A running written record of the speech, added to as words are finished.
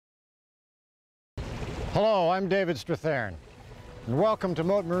Hello, I'm David Stratharian, and welcome to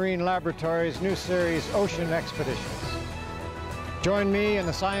Mote Marine Laboratory's new series, Ocean Expeditions. Join me and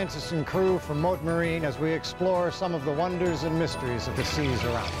the scientists and crew from Mote Marine as we explore some of the wonders and mysteries of the seas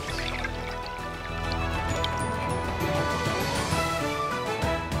around us.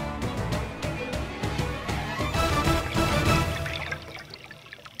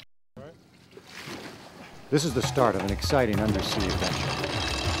 This is the start of an exciting undersea adventure.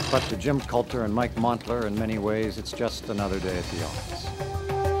 But to Jim Coulter and Mike Montler, in many ways, it's just another day at the office.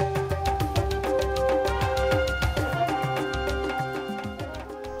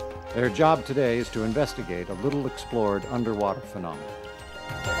 Their job today is to investigate a little explored underwater phenomenon.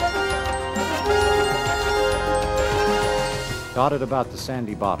 Dotted about the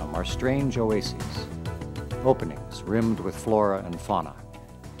sandy bottom are strange oases, openings rimmed with flora and fauna,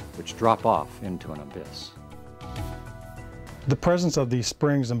 which drop off into an abyss. The presence of these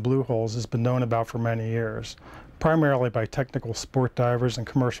springs and blue holes has been known about for many years, primarily by technical sport divers and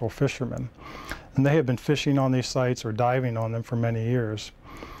commercial fishermen. And they have been fishing on these sites or diving on them for many years.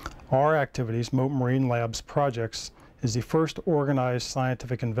 Our activities, Mote Marine Lab's projects, is the first organized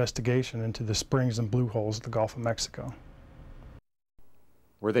scientific investigation into the springs and blue holes of the Gulf of Mexico.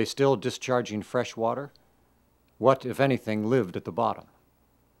 Were they still discharging fresh water? What, if anything, lived at the bottom?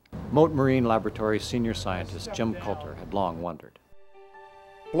 Mote Marine Laboratory senior scientist Jim Coulter had long wondered.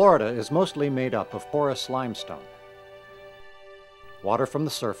 Florida is mostly made up of porous limestone. Water from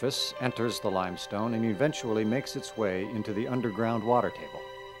the surface enters the limestone and eventually makes its way into the underground water table.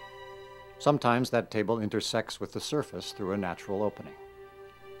 Sometimes that table intersects with the surface through a natural opening.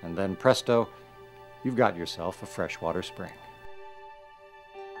 And then presto, you've got yourself a freshwater spring.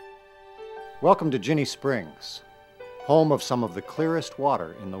 Welcome to Ginnie Springs, home of some of the clearest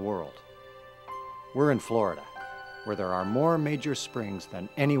water in the world. We're in Florida, where there are more major springs than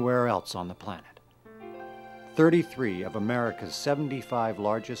anywhere else on the planet. 33 of America's 75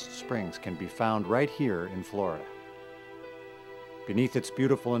 largest springs can be found right here in Florida. Beneath its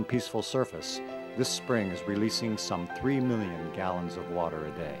beautiful and peaceful surface, this spring is releasing some 3 million gallons of water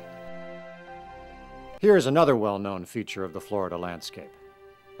a day. Here is another well-known feature of the Florida landscape,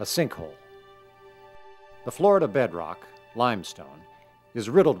 a sinkhole. The Florida bedrock, limestone,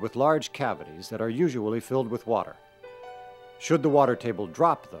 is riddled with large cavities that are usually filled with water. Should the water table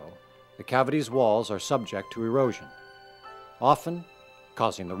drop, though, the cavity's walls are subject to erosion, often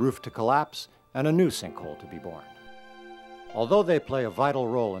causing the roof to collapse and a new sinkhole to be born. Although they play a vital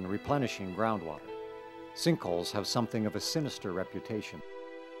role in replenishing groundwater, sinkholes have something of a sinister reputation,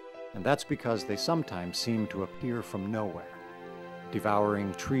 and that's because they sometimes seem to appear from nowhere,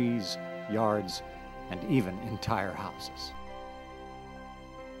 devouring trees, yards, and even entire houses.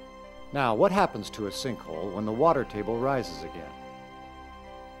 Now, what happens to a sinkhole when the water table rises again?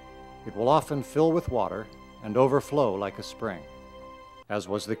 It will often fill with water and overflow like a spring, as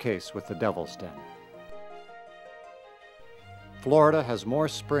was the case with the Devil's Den. Florida has more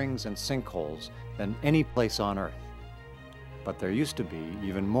springs and sinkholes than any place on Earth, but there used to be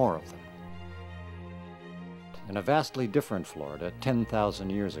even more of them. In a vastly different Florida 10,000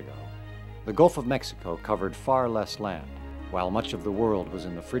 years ago, the Gulf of Mexico covered far less land, while much of the world was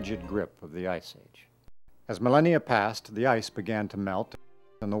in the frigid grip of the Ice Age. As millennia passed, the ice began to melt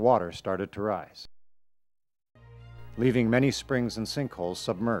and the water started to rise, leaving many springs and sinkholes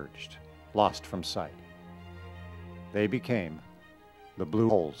submerged, lost from sight. They became the blue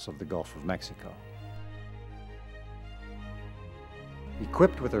holes of the Gulf of Mexico.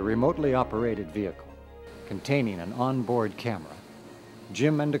 Equipped with a remotely operated vehicle containing an onboard camera,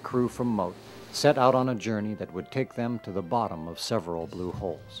 Jim and a crew from Mote set out on a journey that would take them to the bottom of several blue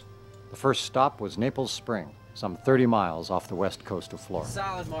holes. The first stop was Naples Spring, some 30 miles off the west coast of Florida.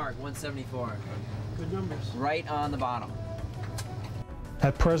 Solid mark, 174. Good numbers. Right on the bottom.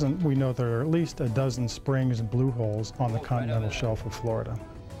 At present, we know there are at least a dozen springs and blue holes on the continental shelf of Florida.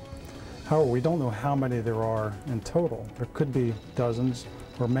 However, we don't know how many there are in total. There could be dozens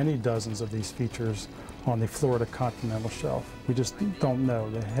or many dozens of these features on the Florida continental shelf. We just don't know.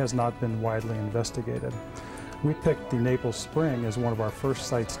 It has not been widely investigated. We picked the Naples Spring as one of our first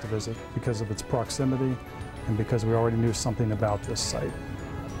sites to visit because of its proximity and because we already knew something about this site.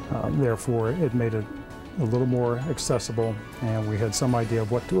 Therefore, it made it a little more accessible, and we had some idea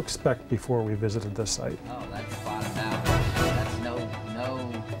of what to expect before we visited this site. Oh, that's bottom out. That's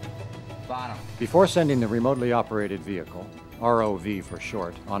no bottom. Before sending the remotely operated vehicle, ROV for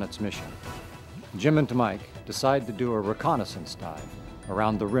short, on its mission, Jim and Mike decide to do a reconnaissance dive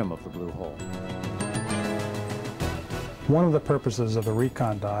around the rim of the blue hole. One of the purposes of the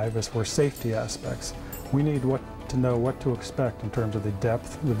recon dive is for safety aspects. We need what to know what to expect in terms of the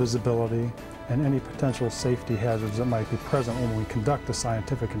depth, the visibility, and any potential safety hazards that might be present when we conduct the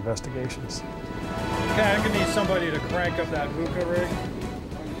scientific investigations. Okay, I'm going to need somebody to crank up that hookah rig.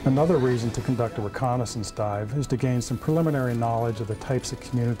 Another reason to conduct a reconnaissance dive is to gain some preliminary knowledge of the types of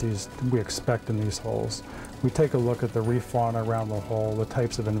communities we expect in these holes. We take a look at the reef fauna around the hole, the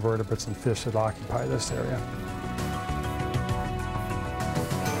types of invertebrates and fish that occupy this area.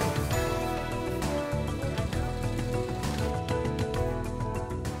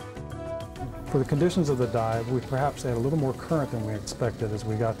 For the conditions of the dive, we perhaps had a little more current than we expected as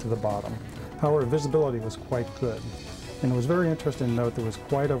we got to the bottom. However, visibility was quite good. And it was very interesting to note there was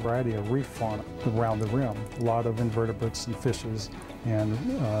quite a variety of reef fauna around the rim. A lot of invertebrates and fishes and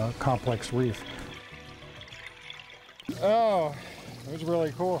complex reef. Oh, it was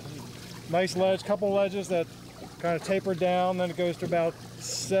really cool. Nice ledge, couple ledges that kind of taper down, then it goes to about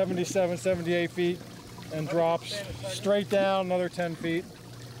 77, 78 feet and drops straight down another 10 feet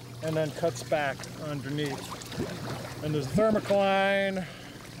and then cuts back underneath. And there's a thermocline,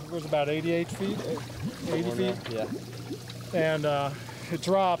 it goes about 88 feet, 80 feet. Yeah. And it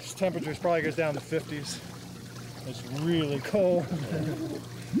drops, temperatures probably goes down to 50s. It's really cold.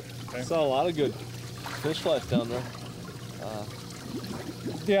 Okay. Saw a lot of good fish life down there.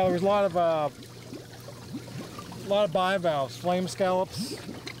 Yeah, there was a lot of bivalves, flame scallops,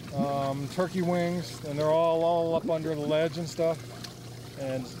 turkey wings, and they're all up under the ledge and stuff.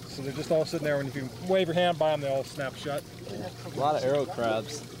 And so they're just all sitting there, and if you wave your hand by them, they all snap shut. A lot of arrow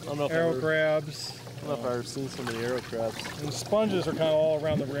crabs. I don't know if arrow crabs. I don't know if I've ever seen so many arrow crabs. And sponges are kind of all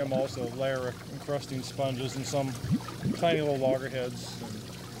around the rim also, layer of encrusting sponges and some tiny little loggerheads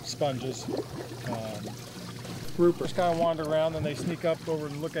and sponges. Groupers kind of wander around and they sneak up over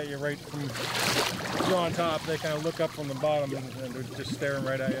and look at you right from you're on top. They kind of look up from the bottom and they're just staring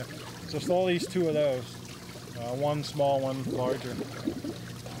right at you. So it's at least two of those. One small, one larger.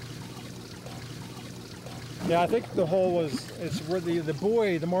 Yeah, I think the hole it's where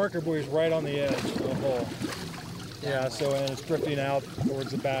the marker buoy is right on the edge of the hole. Yeah, so and it's drifting out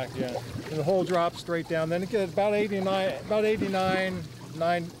towards the back, yeah. And the hole drops straight down. Then it gets about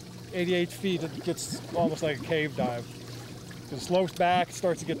 88 feet, it gets almost like a cave dive. It slopes back, it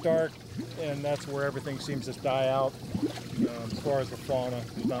starts to get dark, and that's where everything seems to die out. As far as the fauna,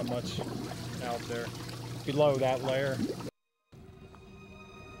 there's not much out there below that layer.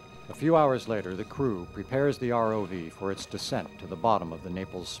 A few hours later, the crew prepares the ROV for its descent to the bottom of the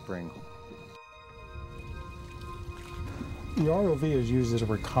Naples Spring. The ROV is used as a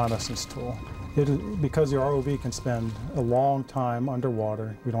reconnaissance tool. Because the ROV can spend a long time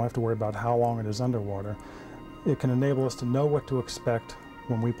underwater, we don't have to worry about how long it is underwater, it can enable us to know what to expect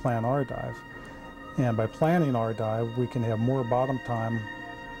when we plan our dive. And by planning our dive, we can have more bottom time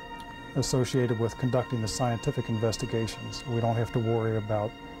associated with conducting the scientific investigations. We don't have to worry about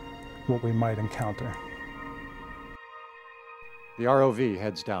what we might encounter. The ROV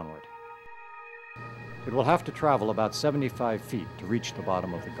heads downward. It will have to travel about 75 feet to reach the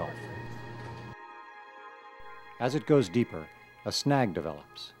bottom of the Gulf. As it goes deeper, a snag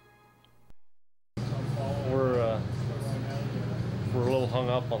develops. We're a little hung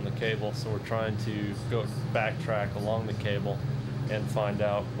up on the cable, so we're trying to go backtrack along the cable and find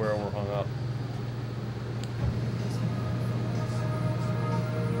out where we're hung up.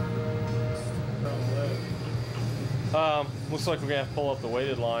 Looks like we're gonna have to pull up the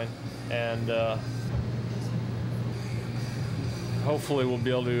weighted line, and hopefully we'll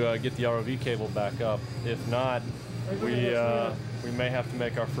be able to get the ROV cable back up. If not, we may have to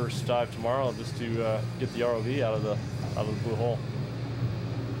make our first dive tomorrow just to get the ROV out of the blue hole.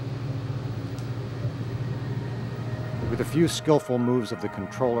 With a few skillful moves of the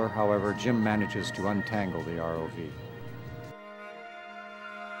controller, however, Jim manages to untangle the ROV.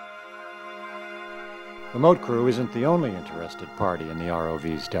 The Mote crew isn't the only interested party in the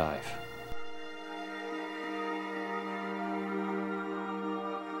ROV's dive.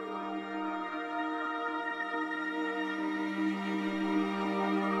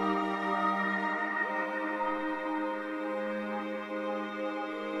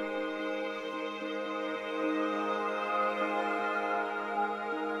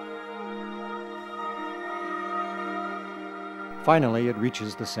 Finally, it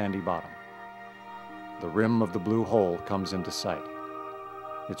reaches the sandy bottom. The rim of the blue hole comes into sight.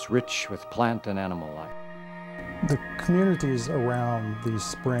 It's rich with plant and animal life. The communities around these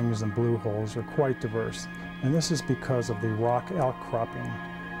springs and blue holes are quite diverse, and this is because of the rock outcropping,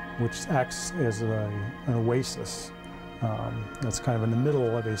 which acts as an oasis. That's kind of in the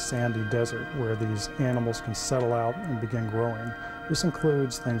middle of a sandy desert where these animals can settle out and begin growing. This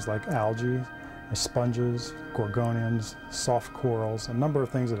includes things like algae, sponges, gorgonians, soft corals, a number of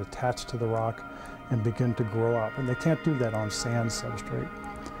things that attach to the rock and begin to grow up. And they can't do that on sand substrate.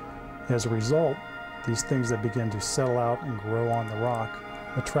 As a result, these things that begin to settle out and grow on the rock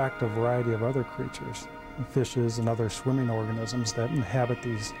attract a variety of other creatures, fishes and other swimming organisms that inhabit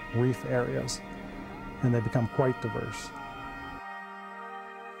these reef areas, and they become quite diverse.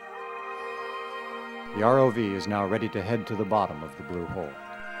 The ROV is now ready to head to the bottom of the blue hole.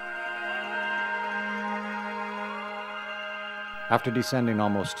 After descending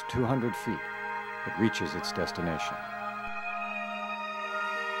almost 200 feet, it reaches its destination.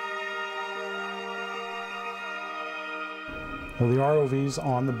 Well, the ROV's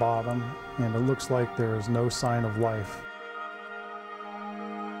on the bottom, and it looks like there is no sign of life.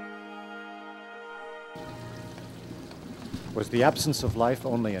 Was the absence of life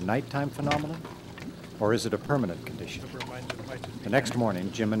only a nighttime phenomenon, or is it a permanent condition? The next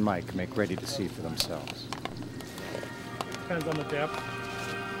morning, Jim and Mike make ready to see for themselves. Depends on the depth.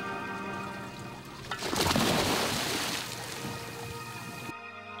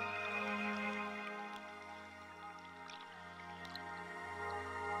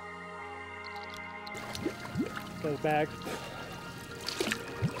 Go back.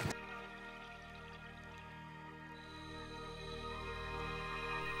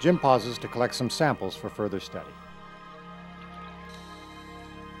 Jim pauses to collect some samples for further study.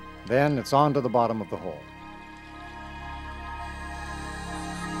 Then it's on to the bottom of the hole.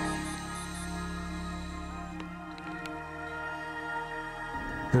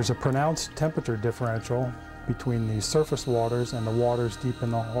 There's a pronounced temperature differential between the surface waters and the waters deep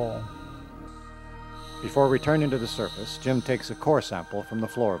in the hole. Before returning to the surface, Jim takes a core sample from the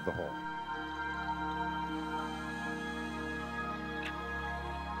floor of the hole.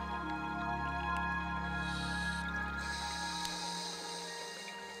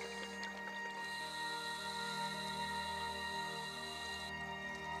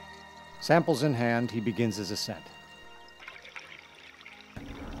 Samples in hand, he begins his ascent.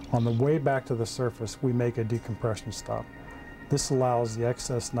 On the way back to the surface, we make a decompression stop. This allows the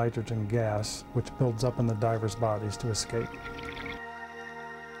excess nitrogen gas, which builds up in the divers' bodies, to escape.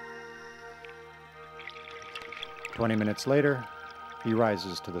 20 minutes later, he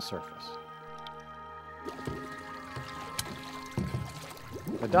rises to the surface.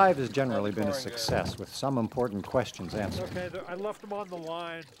 The dive has generally been a success, with some important questions answered. Okay, I left them on the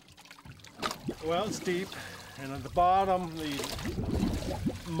line. Well, it's deep, and at the bottom, the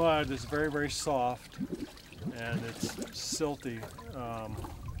mud is very, very soft, and it's silty. I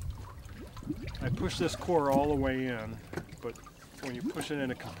push this core all the way in, but when you push it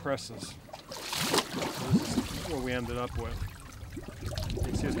in, it compresses. So this is what we ended up with. You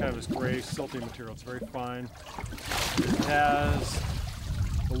can see it's kind of this gray, silty material. It's very fine. It has,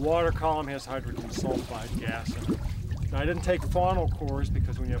 the water column has hydrogen sulfide gas in it. Now, I didn't take faunal cores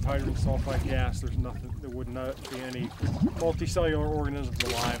because when you have hydrogen sulfide gas, there's nothing, there would not be any multicellular organisms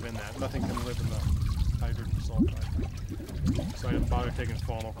alive in that. Nothing can live in the hydrogen sulfide. So I didn't bother taking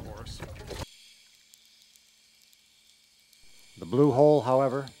faunal cores. The blue hole,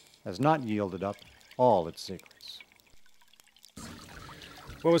 however, has not yielded up all its secrets.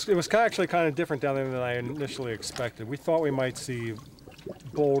 Well, it was actually kind of different down there than I initially expected. We thought we might see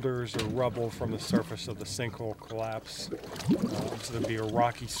boulders or rubble from the surface of the sinkhole collapse. So there'd be a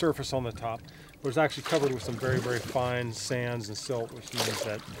rocky surface on the top. But it's actually covered with some very, very fine sands and silt, which means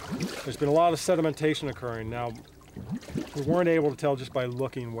that there's been a lot of sedimentation occurring. Now, we weren't able to tell just by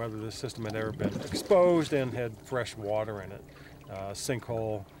looking whether the system had ever been exposed and had fresh water in it.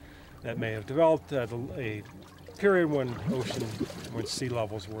 Sinkhole that may have developed at a period when sea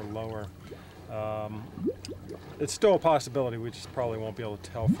levels were lower. It's still a possibility. We just probably won't be able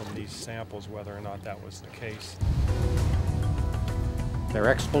to tell from these samples whether or not that was the case. Their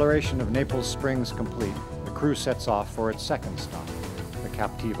exploration of Naples Springs complete, the crew sets off for its second stop, the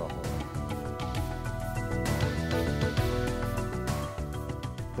Captiva hole.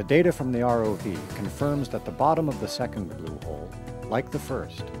 The data from the ROV confirms that the bottom of the second blue hole, like the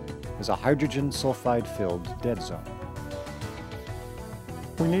first, is a hydrogen sulfide-filled dead zone.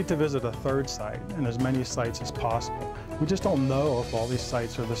 We need to visit a third site and as many sites as possible. We just don't know if all these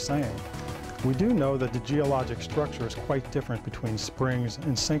sites are the same. We do know that the geologic structure is quite different between springs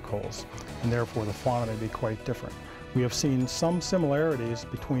and sinkholes, and therefore the fauna may be quite different. We have seen some similarities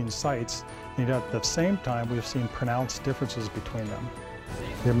between sites, and yet at the same time we have seen pronounced differences between them.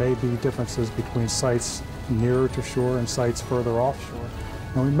 There may be differences between sites nearer to shore and sites further offshore,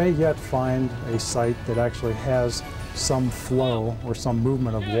 and we may yet find a site that actually has some flow or some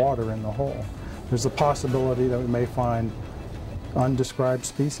movement of water in the hole. There's a possibility that we may find undescribed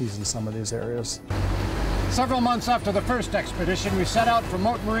species in some of these areas. Several months after the first expedition, we set out from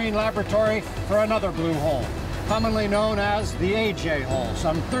Mote Marine Laboratory for another blue hole, commonly known as the AJ hole,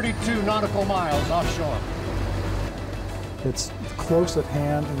 some 32 nautical miles offshore. It's close at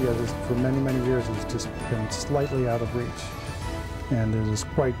hand, yet for many, many years it's just been slightly out of reach. And it is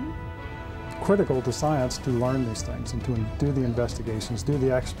quite critical to science to learn these things and to do the investigations, do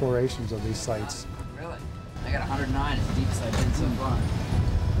the explorations of these sites. Really? I got 109 as deep as I've been so far.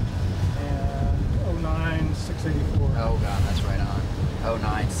 And 09, 684. Oh god, that's right on.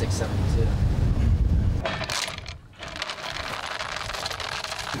 09, 672.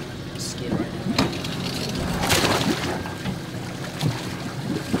 Skid right now.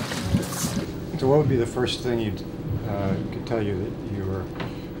 So what would be the first thing you'd could tell you that you were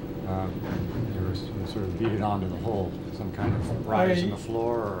sort of beat it onto the hole? Some kind of rise in the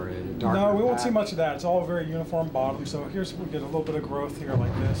floor or a darker No, we won't path? see much of that. It's all very uniform bottom. So here's, we get a little bit of growth here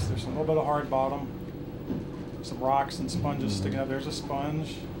like this. There's a little bit of hard bottom, some rocks and sponges sticking out. There's a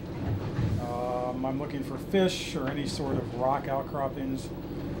sponge. I'm looking for fish or any sort of rock outcroppings.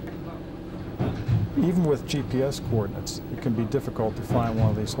 Even with GPS coordinates, it can be difficult to find one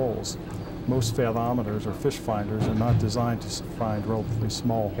of these holes. Most fathometers or fish finders are not designed to find relatively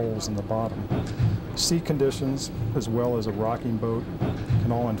small holes in the bottom. Sea conditions, as well as a rocking boat,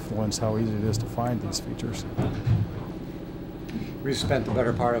 can all influence how easy it is to find these features. We've spent the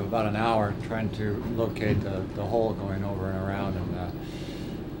better part of about an hour trying to locate the hole, going over and around,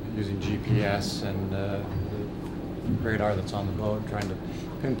 and using GPS and the radar that's on the boat, trying to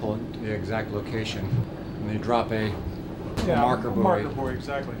pinpoint the exact location. And they drop a marker buoy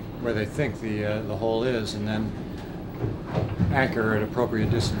exactly, where they think the hole is, and then anchor at appropriate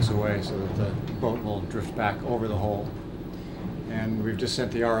distance away so that the boat will drift back over the hole. And we've just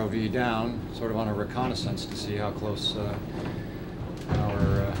sent the ROV down, sort of on a reconnaissance, to see how close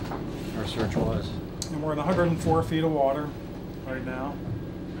our search was. And we're in 104 feet of water right now.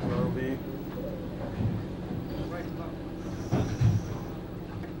 ROV.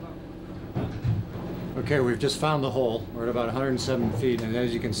 Okay, we've just found the hole. We're at about 107 feet, and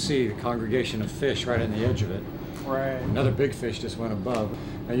as you can see, the congregation of fish right on the edge of it. Right. Another big fish just went above.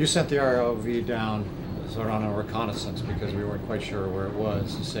 Now, you sent the ROV down sort of on a reconnaissance because we weren't quite sure where it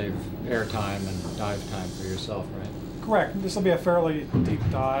was, to save air time and dive time for yourself, right? Correct. This will be a fairly deep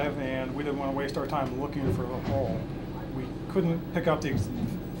dive, and we didn't want to waste our time looking for the hole. We couldn't pick up the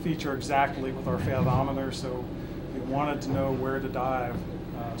feature exactly with our fathometer, so we wanted to know where to dive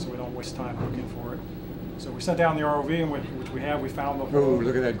so we don't waste time looking for it. So we sent down the ROV, which we have. We found the hole. Oh,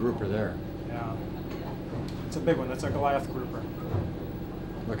 look at that grouper there. Yeah. It's a big one. That's a Goliath grouper.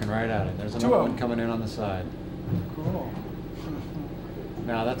 Looking right at it. There's another one coming in on the side. Cool.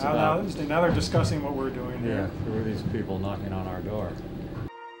 Now that's now they're discussing what we're doing here. Yeah, who are these people knocking on our door?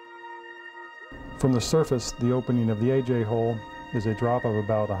 From the surface, the opening of the AJ hole is a drop of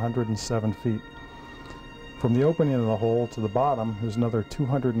about 107 feet. From the opening of the hole to the bottom is another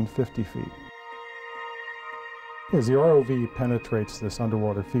 250 feet. As the ROV penetrates this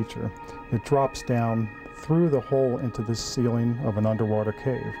underwater feature, it drops down through the hole into the ceiling of an underwater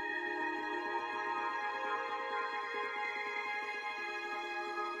cave.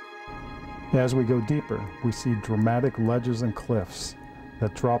 As we go deeper, we see dramatic ledges and cliffs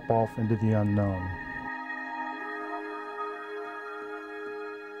that drop off into the unknown.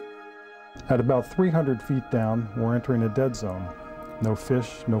 At about 300 feet down, we're entering a dead zone. No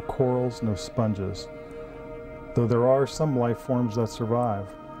fish, no corals, no sponges. Though there are some life forms that survive.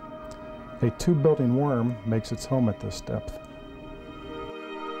 A tube-building worm makes its home at this depth. –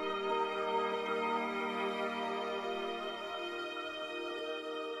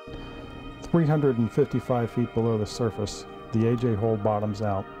 355 feet below the surface, the AJ hole bottoms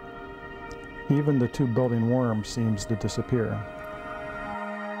out. Even the tube-building worm seems to disappear.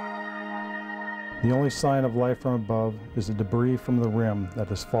 The only sign of life from above is the debris from the rim that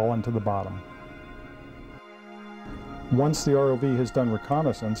has fallen to the bottom. Once the ROV has done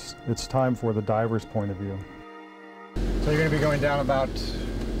reconnaissance, it's time for the diver's point of view. So you're going to be going down about,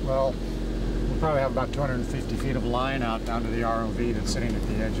 well, we'll probably have about 250 feet of line out down to the ROV that's sitting at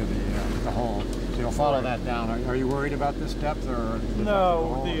the edge of the hole. So you'll follow that down. Are you worried about this depth or?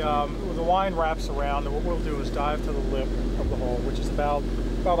 No, the line wraps around, and what we'll do is dive to the lip of the hole, which is about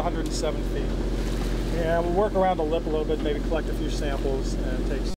 107 feet. And we'll work around the lip a little bit, maybe collect a few samples, and take